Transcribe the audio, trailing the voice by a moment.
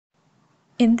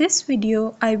In this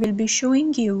video, I will be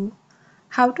showing you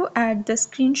how to add the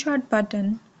screenshot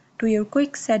button to your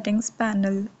quick settings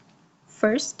panel.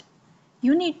 First,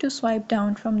 you need to swipe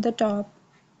down from the top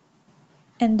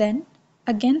and then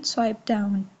again swipe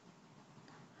down.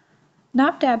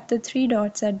 Now tap the three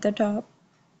dots at the top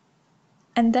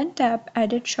and then tap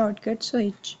Edit Shortcut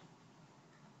Switch.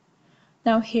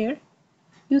 Now here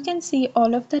you can see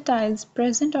all of the tiles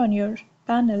present on your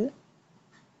panel.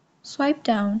 Swipe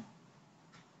down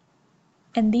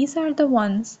and these are the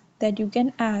ones that you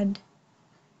can add.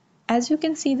 As you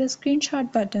can see the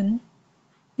screenshot button,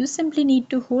 you simply need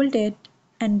to hold it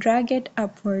and drag it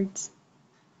upwards.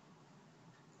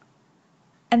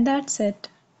 And that's it.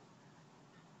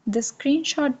 The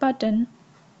screenshot button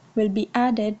will be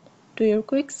added to your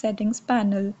quick settings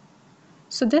panel.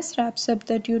 So this wraps up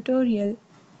the tutorial,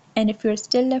 and if you're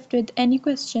still left with any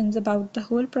questions about the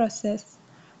whole process,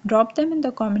 drop them in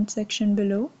the comment section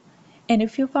below. And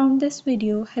if you found this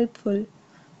video helpful,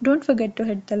 don't forget to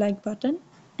hit the like button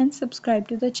and subscribe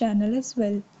to the channel as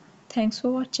well. Thanks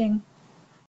for watching.